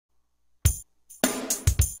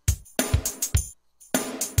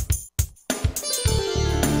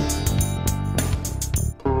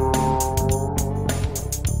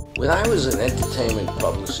When I was an entertainment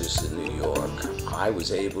publicist in New York, I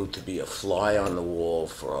was able to be a fly on the wall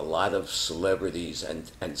for a lot of celebrities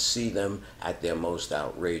and see them at their most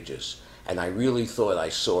outrageous. And I really thought I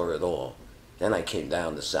saw it all. Then I came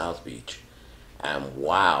down to South Beach, and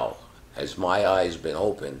wow, has my eyes been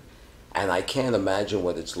open. And I can't imagine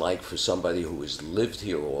what it's like for somebody who has lived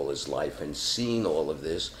here all his life and seen all of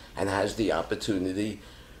this and has the opportunity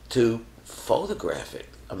to photograph it.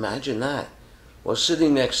 Imagine that. Well,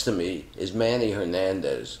 sitting next to me is Manny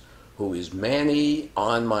Hernandez, who is Manny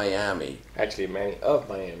on Miami. Actually, Manny of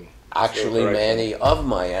Miami. Actually, Manny of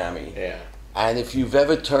Miami. Yeah. And if you've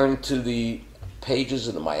ever turned to the pages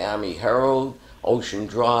of the Miami Herald, Ocean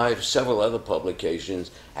Drive, several other publications,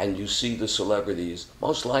 and you see the celebrities,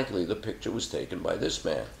 most likely the picture was taken by this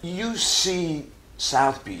man. You see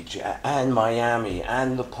South Beach and Miami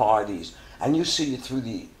and the parties, and you see it through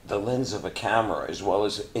the lens of a camera as well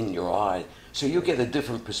as in your eye. So you get a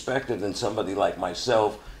different perspective than somebody like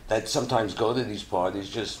myself that sometimes go to these parties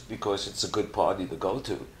just because it's a good party to go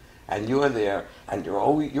to. And you're there, and you're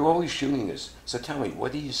always shooting this. So tell me,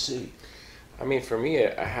 what do you see? I mean, for me,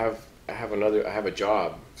 I have a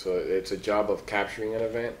job. So it's a job of capturing an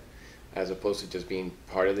event as opposed to just being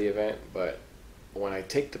part of the event. But when I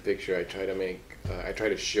take the picture, I try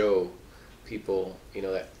to show people,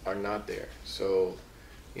 that are not there. So,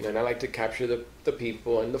 and I like to capture the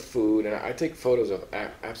people and the food, and I take photos of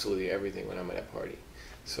absolutely everything when I'm at a party.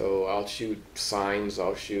 So I'll shoot signs,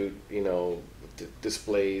 I'll shoot,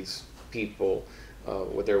 displays, people,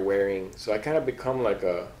 what they're wearing. So I kind of become like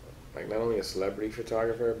not only a celebrity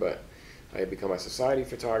photographer, but I become a society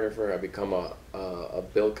photographer. I become a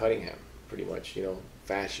Bill Cunningham, pretty much,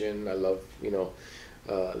 fashion. I love,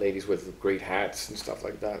 ladies with great hats and stuff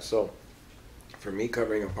like that. So for me,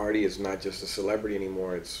 covering a party is not just a celebrity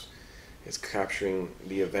anymore. It's capturing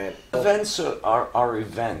the event. Events are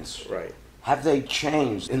events. Right. Have they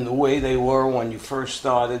changed in the way they were when you first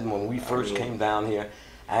started, when we first came down here?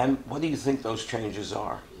 And what do you think those changes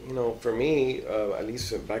are? For me, at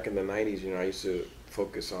least back in the 90s, I used to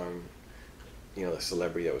focus on, the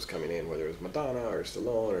celebrity that was coming in, whether it was Madonna or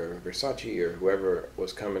Stallone or Versace or whoever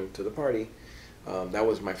was coming to the party. That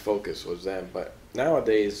was my focus, was them. But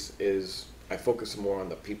nowadays I focus more on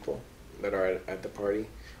the people that are at the party,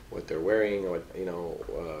 what they're wearing, what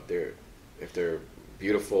if they're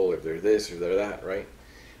beautiful, if they're this or they're that, right?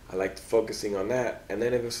 I like focusing on that, and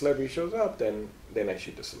then if a celebrity shows up, then I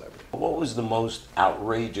shoot the celebrity. What was the most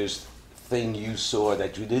outrageous thing you saw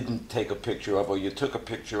that you didn't take a picture of, or you took a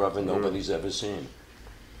picture of and nobody's ever seen?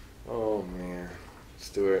 Oh man,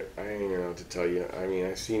 Stewart, I don't even know what to tell you. I mean,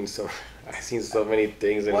 I've seen so many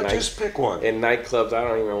things in just pick one. In nightclubs. I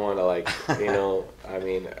don't even want to I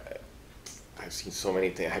mean, I've seen so many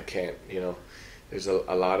things. I can't. There's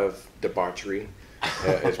a lot of debauchery.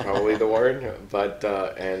 Is probably the word, but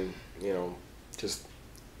and just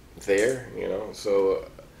there, so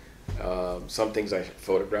some things I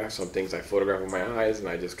photograph, some things I photograph with my eyes, and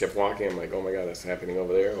I just kept walking. I'm like, oh my God, that's happening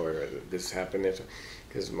over there, or this happened there,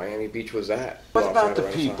 because Miami Beach was that. What about the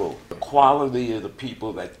people? The quality of the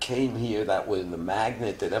people that came here, that were the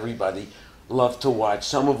magnet that everybody loved to watch.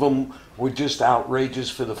 Some of them were just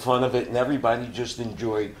outrageous for the fun of it, and everybody just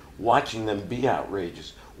enjoyed watching them be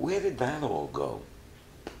outrageous. Where did that all go?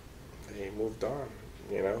 They moved on,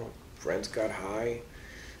 Friends got high.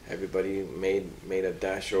 Everybody made a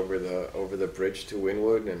dash over the bridge to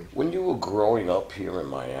Wynwood. And when you were growing up here in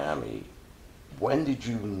Miami, when did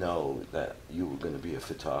you know that you were going to be a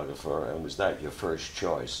photographer, and was that your first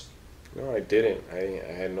choice? No, I didn't.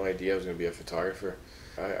 I had no idea I was going to be a photographer.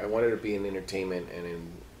 I wanted to be in entertainment and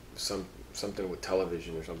in something with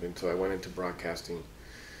television or something. So I went into broadcasting.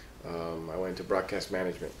 I went into broadcast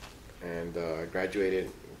management, and I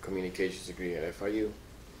graduated communications degree at FIU.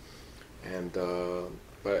 And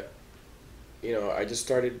but I just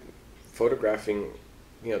started photographing.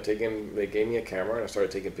 They gave me a camera and I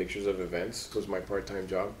started taking pictures of events. It was my part-time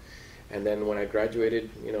job. And then when I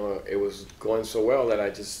graduated, it was going so well that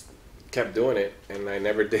I just kept doing it, and I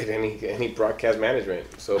never did any broadcast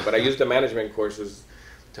management. So, but I used the management courses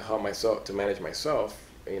to help myself to manage myself.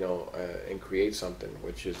 And create something,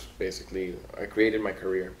 which is basically, I created my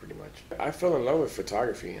career pretty much. I fell in love with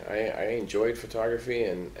photography. I enjoyed photography,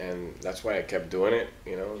 and that's why I kept doing it,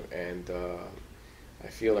 and I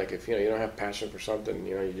feel like if, you don't have passion for something,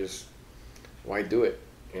 you just, why do it?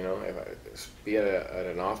 If I be at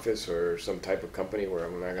an office or some type of company where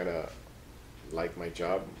I'm not gonna like my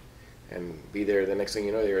job, and be there, the next thing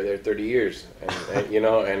you know, you're there 30 years, and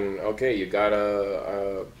and okay, you got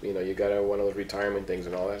one of those retirement things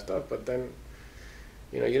and all that stuff, but then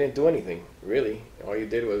you didn't do anything really. All you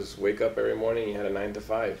did was wake up every morning. You had a 9 to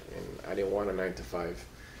 5, and I didn't want a 9 to 5,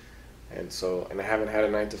 and I haven't had a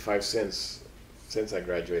 9 to 5 since I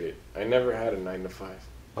graduated. I never had a 9 to 5.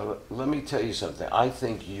 Well, let me tell you something. I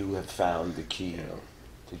think you have found the key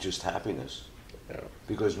to just happiness. Yeah.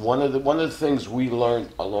 Because one of the things we learned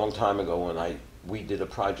a long time ago when we did a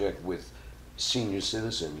project with senior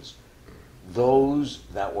citizens, those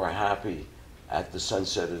that were happy at the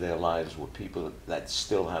sunset of their lives were people that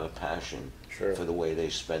still had a passion Sure. for the way they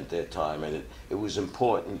spent their time, and it was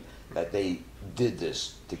important that they did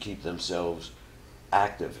this to keep themselves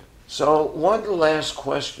active. So one last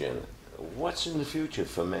question. What's in the future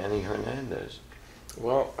for Manny Hernandez?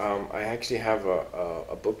 Well, I actually have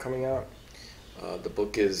a book coming out. The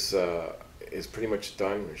book is pretty much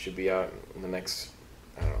done. It should be out in the next,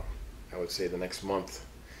 I don't know, I would say the next month.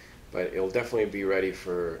 But it'll definitely be ready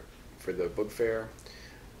for the book fair.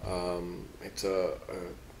 It's a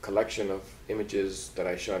collection of images that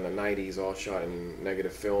I shot in the 90s, all shot in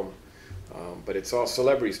negative film. But it's all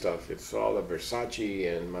celebrity stuff. It's all of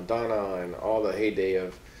Versace and Madonna and all the heyday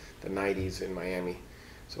of the 90s in Miami.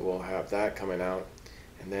 So we'll have that coming out.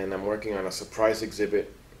 And then I'm working on a surprise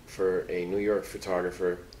exhibit for a New York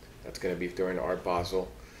photographer that's going to be during Art Basel.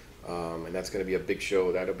 And that's going to be a big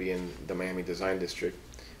show. That'll be in the Miami Design District.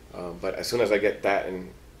 But as soon as I get that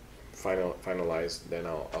and finalized, then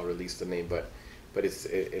I'll release the name. But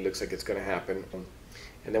it looks like it's going to happen.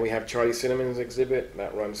 And then we have Charlie Cinnamon's exhibit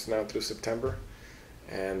that runs now through September,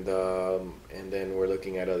 and then we're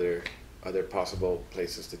looking at other possible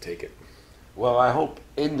places to take it. Well, I hope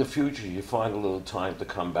in the future you find a little time to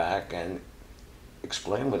come back and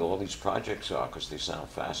explain what all these projects are, because they sound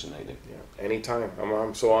fascinating. Yeah, anytime.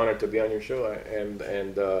 I'm so honored to be on your show,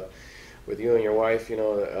 and with you and your wife.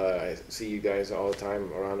 I see you guys all the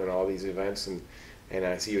time around in all these events, and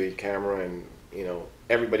I see you with your camera, and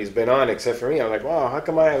everybody's been on except for me. I'm like, wow, how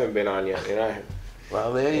come I haven't been on yet?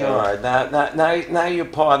 Well, there you are. Now you're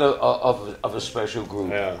part of a special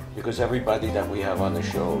group. Yeah. Because everybody that we have on the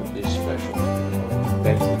show is special.